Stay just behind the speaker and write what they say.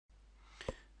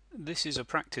This is a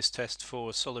practice test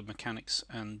for solid mechanics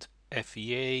and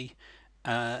FEA,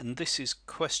 and this is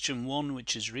question 1,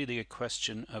 which is really a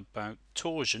question about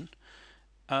torsion.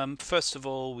 First of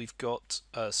all, we've got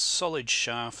a solid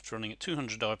shaft running at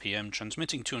 200 RPM,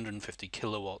 transmitting 250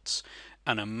 kilowatts,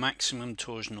 and a maximum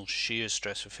torsional shear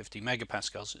stress of 50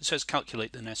 megapascals. It says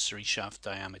calculate the necessary shaft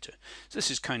diameter. So this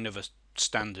is kind of a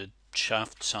standard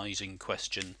shaft sizing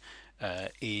question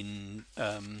in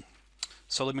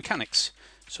solid mechanics.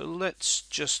 So let's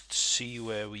just see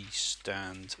where we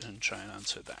stand and try and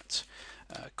answer that.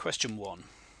 Question 1.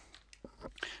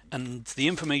 And the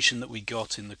information that we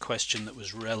got in the question that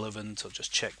was relevant, I'll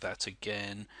just check that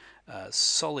again.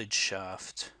 Solid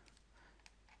shaft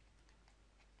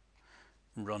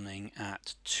running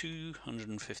at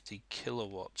 250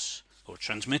 kilowatts, or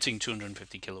transmitting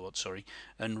 250 kilowatts, sorry,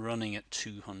 and running at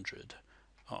 200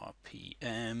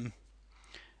 RPM.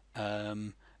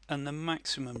 And the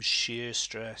maximum shear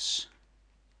stress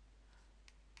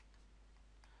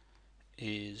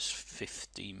is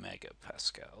 50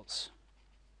 megapascals.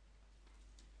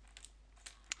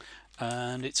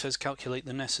 And it says calculate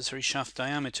the necessary shaft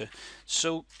diameter.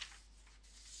 So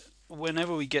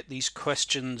whenever we get these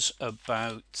questions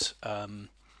about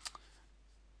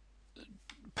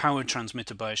power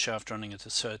transmitted by a shaft running at a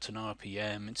certain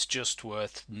RPM, it's just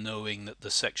worth knowing that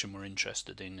the section we're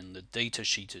interested in the data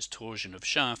sheet is torsion of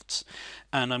shafts,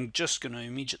 and I'm just going to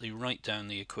immediately write down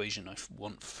the equation I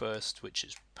want first, which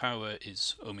is power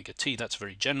is omega t. That's a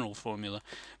very general formula,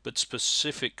 but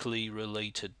specifically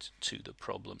related to the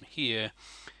problem here,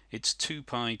 it's 2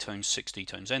 pi times 60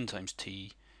 times n times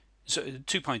t, so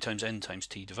 2 pi times n times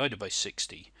t divided by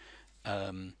 60,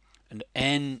 and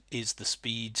n is the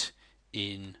speed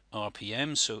in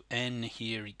RPM, so n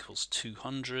here equals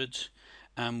 200,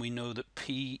 and we know that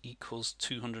P equals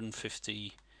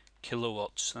 250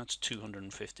 kilowatts. That's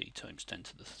 250 times 10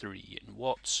 to the 3 in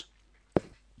watts,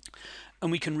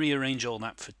 and we can rearrange all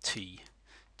that for T.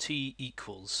 T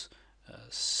equals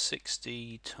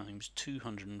 60 times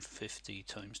 250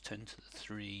 times 10 to the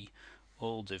 3,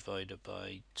 all divided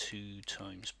by 2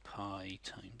 times pi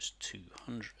times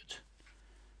 200.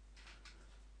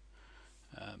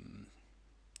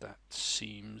 That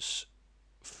seems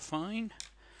fine,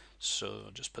 so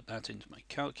I'll just put that into my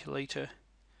calculator.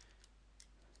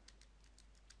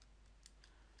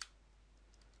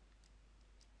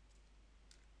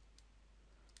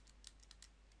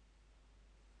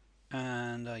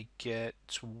 And I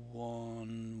get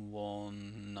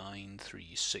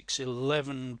 11936,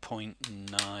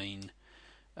 11.9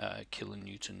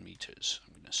 kilonewton meters,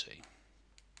 I'm going to say.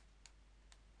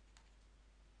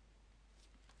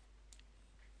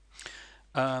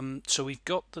 So we've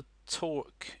got the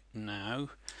torque now,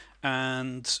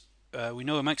 and we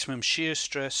know a maximum shear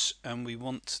stress, and we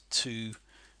want to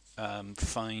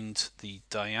find the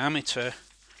diameter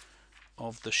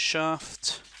of the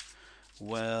shaft.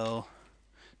 Well,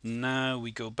 now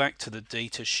we go back to the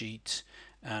data sheet,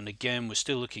 and again we're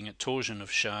still looking at torsion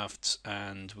of shafts,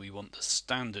 and we want the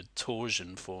standard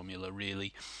torsion formula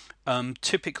really.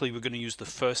 Typically we're going to use the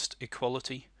first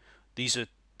equality. These are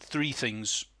three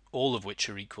things, all of which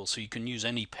are equal, so you can use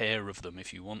any pair of them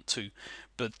if you want to,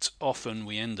 but often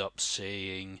we end up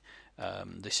saying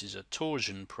this is a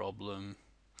torsion problem,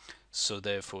 so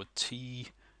therefore T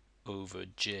over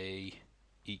J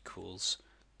equals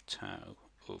tau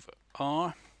over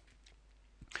R.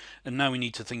 And now we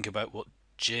need to think about what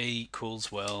J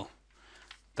equals. Well,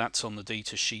 that's on the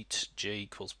data sheet. J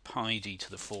equals pi d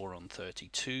to the 4 on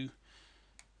 32.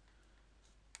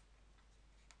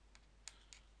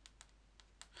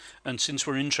 And since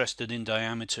we're interested in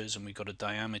diameters and we've got a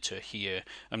diameter here,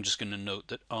 I'm just going to note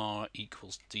that R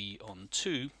equals D on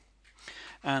 2.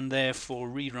 And therefore,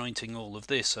 rewriting all of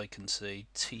this, I can say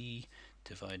T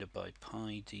divided by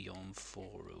pi D on 4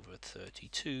 over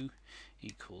 32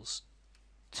 equals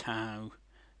tau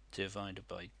divided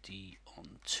by D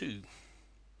on 2.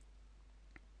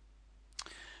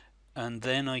 And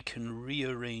then I can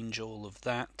rearrange all of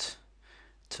that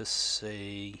to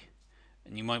say,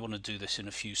 and you might want to do this in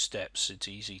a few steps, it's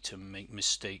easy to make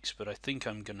mistakes, but I think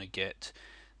I'm going to get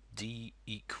D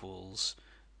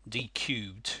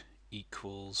cubed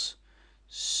equals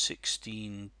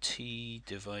 16t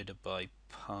divided by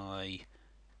pi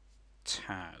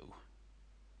tau.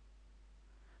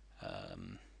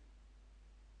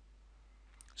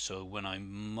 So when I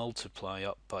multiply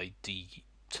up by d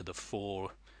to the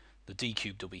 4, the d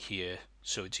cubed will be here,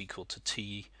 so it's equal to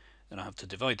t. Then I have to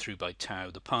divide through by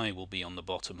tau. The pi will be on the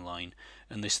bottom line,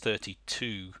 and this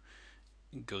 32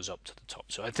 goes up to the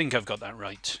top. So I think I've got that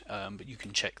right, but you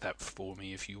can check that for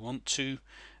me if you want to.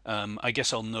 I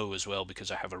guess I'll know as well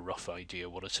because I have a rough idea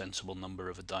what a sensible number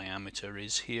of a diameter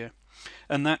is here.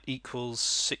 And that equals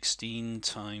 16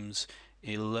 times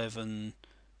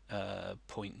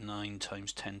 11.9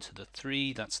 times 10 to the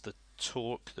 3. That's the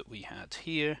torque that we had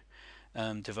here,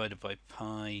 divided by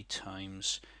pi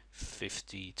times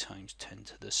 50 times 10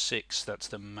 to the 6. That's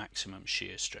the maximum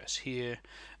shear stress here,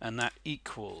 and that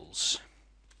equals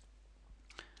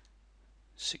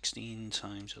 16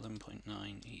 times 11.9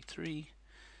 E3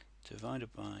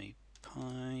 divided by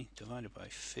pi divided by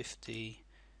 50.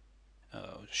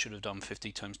 Should have done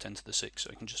 50 times 10 to the 6, so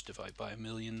I can just divide by a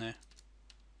million there.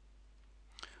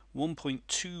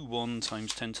 1.21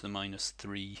 times 10 to the minus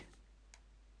 3.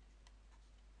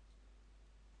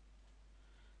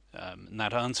 And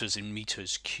that answer's in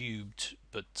meters cubed,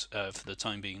 but for the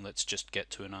time being let's just get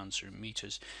to an answer in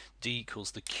meters. D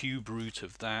equals the cube root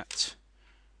of that,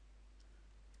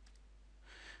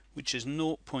 which is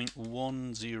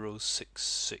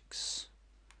 0.1066.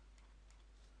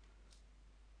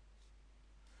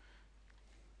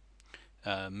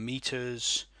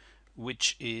 Meters,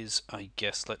 which is, I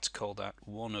guess, let's call that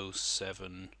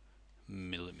 107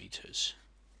 millimeters.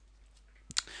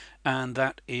 And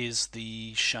that is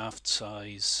the shaft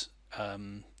size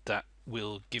that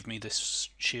will give me this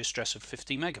shear stress of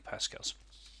 50 megapascals.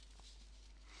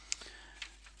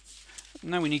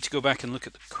 Now we need to go back and look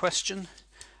at the question.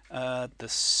 The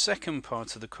second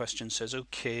part of the question says,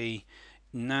 okay,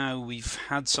 now we've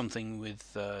had something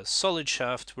with solid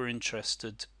shaft, we're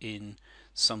interested in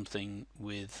something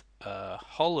with a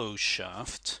hollow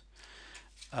shaft.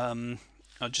 I'll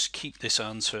just keep this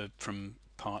answer from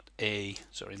part A,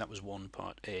 sorry, that was one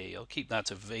part A. I'll keep that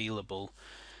available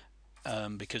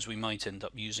because we might end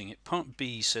up using it. Part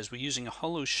B says we're using a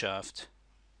hollow shaft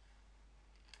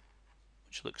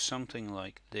which looks something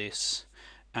like this,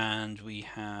 and we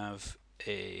have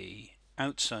a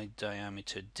outside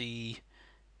diameter D,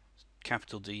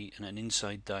 capital D, and an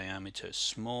inside diameter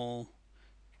small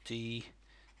d.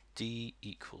 D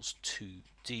equals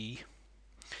 2d.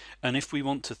 And if we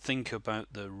want to think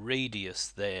about the radius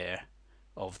there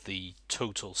of the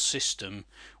total system,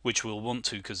 which we'll want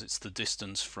to because it's the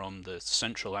distance from the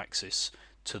central axis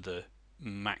to the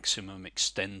maximum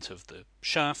extent of the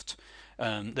shaft,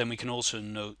 then we can also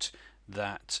note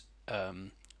that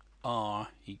R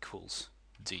equals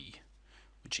D,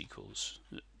 which equals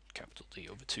capital D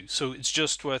over 2. So it's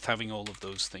just worth having all of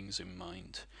those things in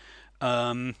mind.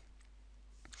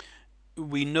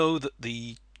 We know that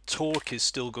the torque is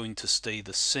still going to stay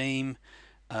the same,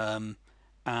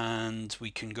 and we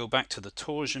can go back to the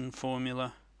torsion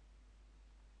formula,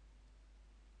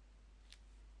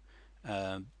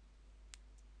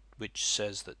 which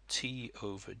says that T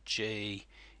over J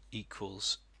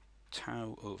equals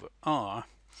tau over R.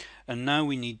 And now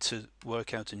we need to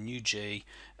work out a new J.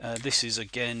 This is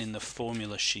again in the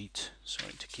formula sheet.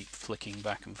 Sorry to keep flicking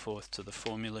back and forth to the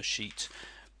formula sheet,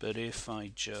 but if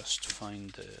I just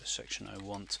find the section I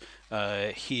want,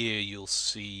 here you'll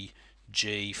see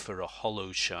J for a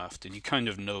hollow shaft, and you kind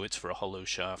of know it's for a hollow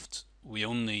shaft. We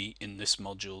only in this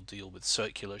module deal with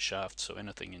circular shafts, so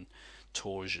anything in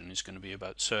torsion is going to be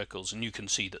about circles, and you can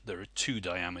see that there are two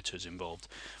diameters involved.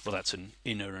 Well, that's an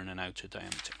inner and an outer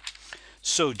diameter.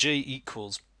 So J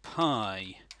equals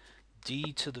pi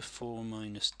d to the 4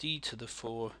 minus d to the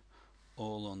 4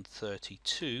 all on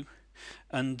 32,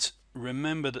 and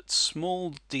remember that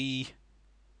small d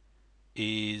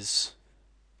is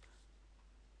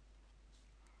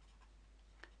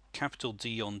capital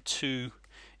D on 2.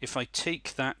 If I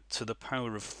take that to the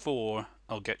power of 4,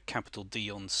 I'll get capital D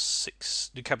on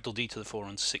 6, capital D to the 4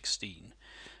 on 16.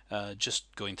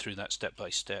 Just going through that step by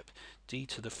step. D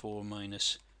to the 4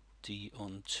 minus D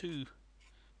on 2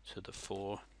 to the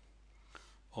 4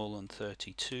 all on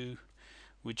 32,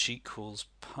 which equals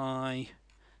pi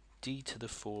d to the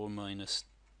 4 minus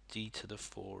d to the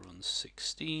 4 on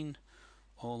 16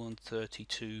 all on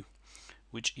 32,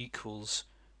 which equals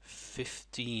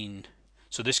 15.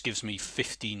 So this gives me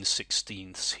 15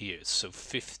 sixteenths here. So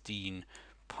 15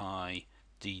 pi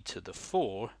d to the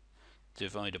 4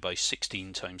 divided by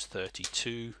 16 times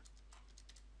 32,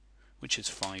 which is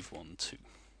 512.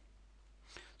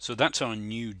 So that's our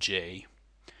new J.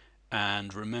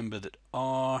 And remember that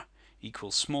R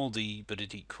equals small d, but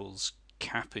it equals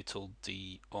capital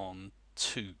D on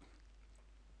 2.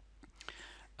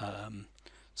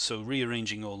 So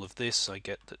rearranging all of this, I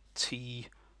get that T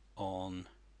on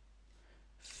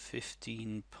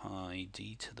 15 pi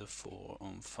d to the 4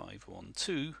 on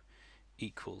 512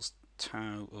 equals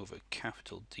tau over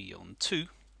capital D on 2,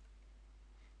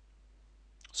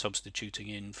 substituting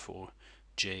in for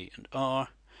J and R,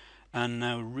 and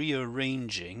now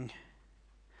rearranging.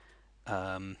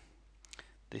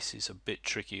 This is a bit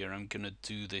trickier. I'm going to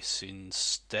do this in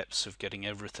steps of getting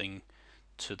everything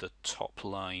to the top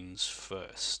lines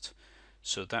first.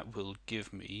 So that will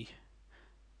give me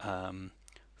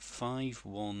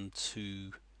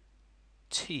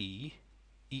 512t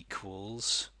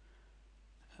equals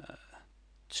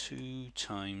 2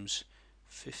 times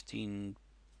 15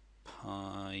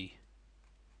 pi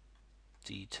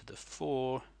d to the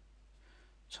 4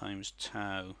 times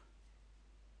tau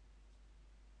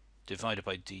divided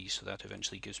by d, so that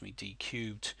eventually gives me d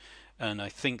cubed, and I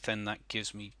think then that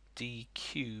gives me d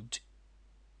cubed,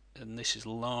 and this is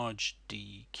large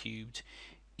D cubed,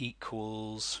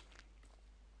 equals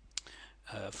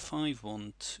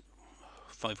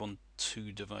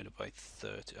 512 divided by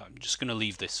 30. I'm just going to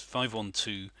leave this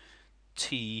 512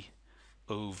 t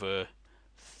over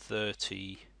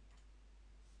 30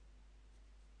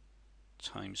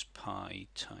 times pi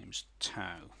times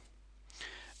tau.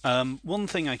 One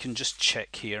thing I can just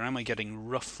check here, am I getting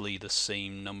roughly the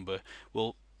same number?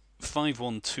 Well,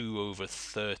 512 over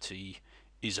 30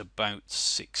 is about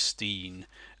 16,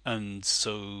 and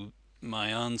so my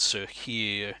answer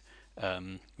here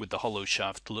with the hollow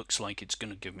shaft looks like it's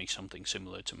going to give me something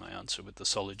similar to my answer with the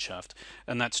solid shaft,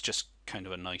 and that's just kind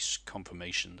of a nice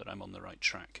confirmation that I'm on the right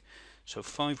track. So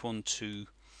 512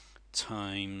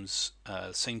 times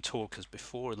same torque as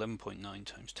before, 11.9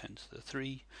 times 10 to the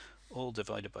 3, all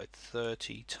divided by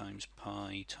 30 times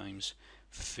pi times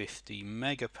 50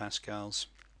 megapascals,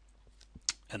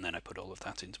 and then I put all of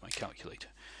that into my calculator.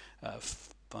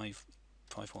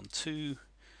 512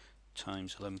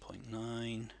 times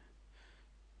 11.9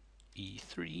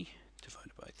 E3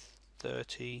 divided by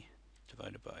 30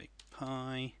 divided by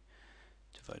pi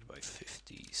divided by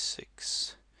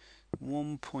 56,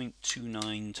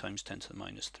 1.29 times 10 to the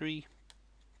minus 3,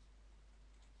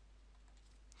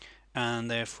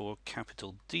 and therefore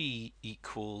capital D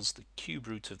equals the cube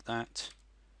root of that,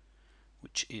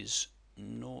 which is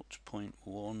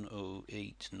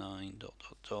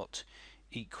 0.1089 ...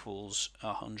 equals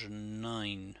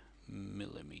 109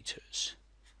 millimeters.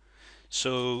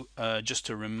 So just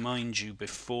to remind you,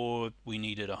 before we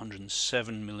needed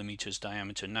 107 millimeters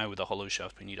diameter, now with a hollow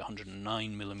shaft we need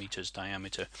 109 millimeters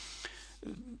diameter.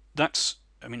 That's,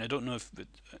 I mean, I don't know if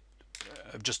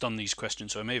I've just done these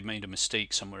questions, so I may have made a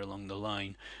mistake somewhere along the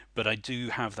line, but I do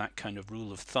have that kind of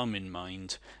rule of thumb in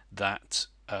mind that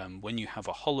when you have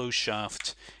a hollow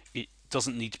shaft, it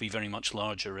doesn't need to be very much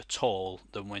larger at all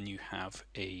than when you have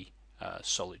a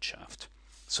solid shaft.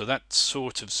 So that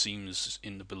sort of seems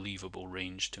in the believable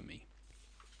range to me.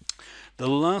 The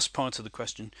last part of the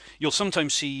question, you'll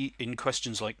sometimes see in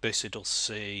questions like this, it'll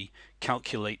say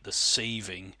calculate the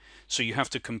saving. So you have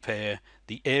to compare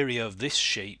the area of this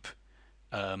shape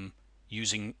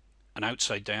using an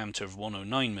outside diameter of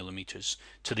 109 millimeters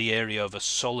to the area of a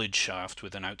solid shaft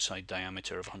with an outside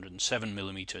diameter of 107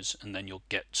 millimeters, and then you'll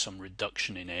get some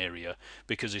reduction in area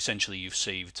because essentially you've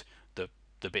saved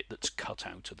the bit that's cut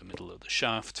out of the middle of the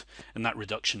shaft, and that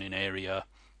reduction in area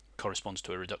corresponds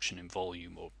to a reduction in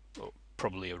volume, or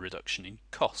probably a reduction in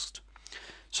cost.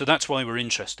 So that's why we're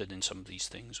interested in some of these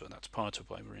things, or that's part of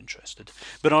why we're interested.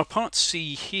 But our part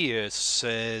C here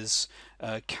says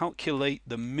calculate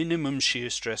the minimum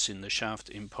shear stress in the shaft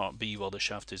in part B while the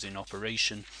shaft is in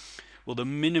operation. Well, the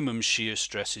minimum shear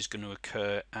stress is going to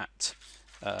occur at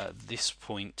this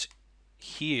point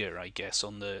here, I guess,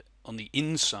 on the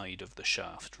inside of the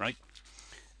shaft, right?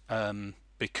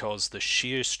 Because the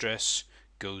shear stress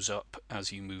goes up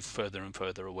as you move further and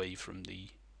further away from the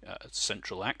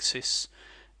central axis,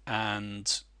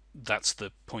 and that's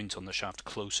the point on the shaft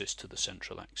closest to the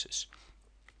central axis.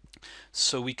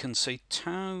 So we can say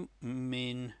tau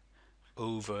min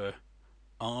over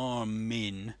r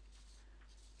min.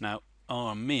 Now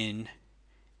r min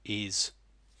is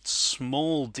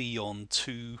small d on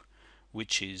 2,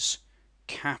 which is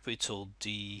capital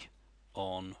D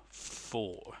on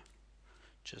 4.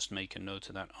 Just make a note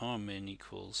of that. R min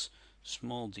equals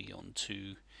small d on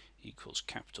 2 equals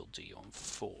capital D on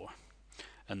 4.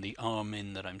 And the R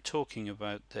min that I'm talking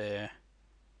about there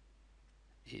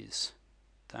is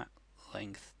that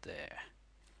length there,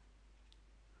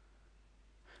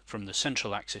 from the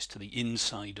central axis to the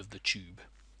inside of the tube,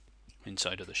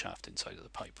 inside of the shaft, inside of the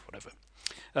pipe, whatever.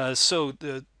 So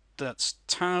that's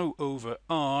tau over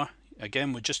R.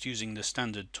 Again, we're just using the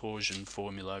standard torsion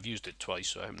formula. I've used it twice,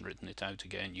 so I haven't written it out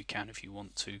again. You can if you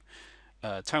want to.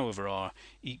 Tau over R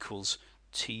equals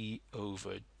T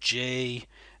over J,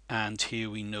 and here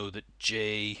we know that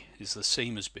J is the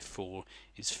same as before,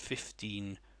 is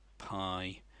 15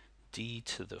 pi d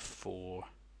to the 4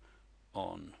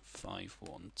 on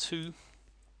 512.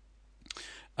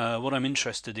 What I'm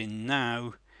interested in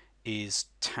now is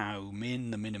tau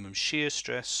min, the minimum shear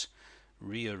stress.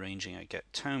 Rearranging, I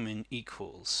get tau min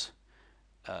equals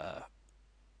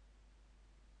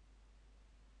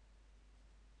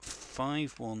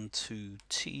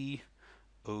 512t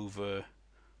over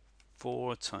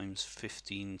 4 times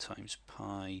 15 times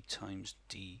pi times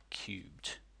d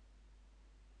cubed.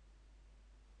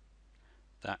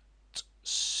 That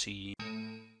seems